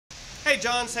Hey,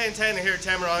 John, Santana here at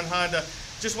Tameron Honda.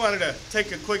 Just wanted to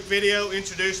take a quick video,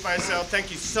 introduce myself.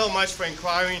 Thank you so much for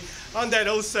inquiring on that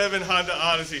 '07 Honda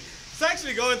Odyssey. It's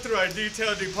actually going through our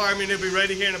detail department. It'll be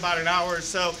ready here in about an hour or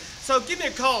so. So give me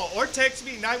a call or text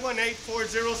me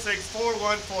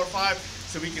 918-406-4145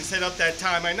 so we can set up that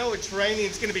time. I know it's raining.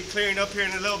 It's going to be clearing up here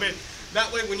in a little bit.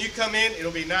 That way when you come in,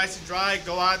 it'll be nice and dry.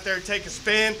 Go out there, take a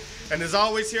spin. And as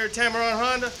always here at Tameron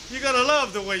Honda, you're going to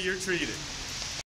love the way you're treated.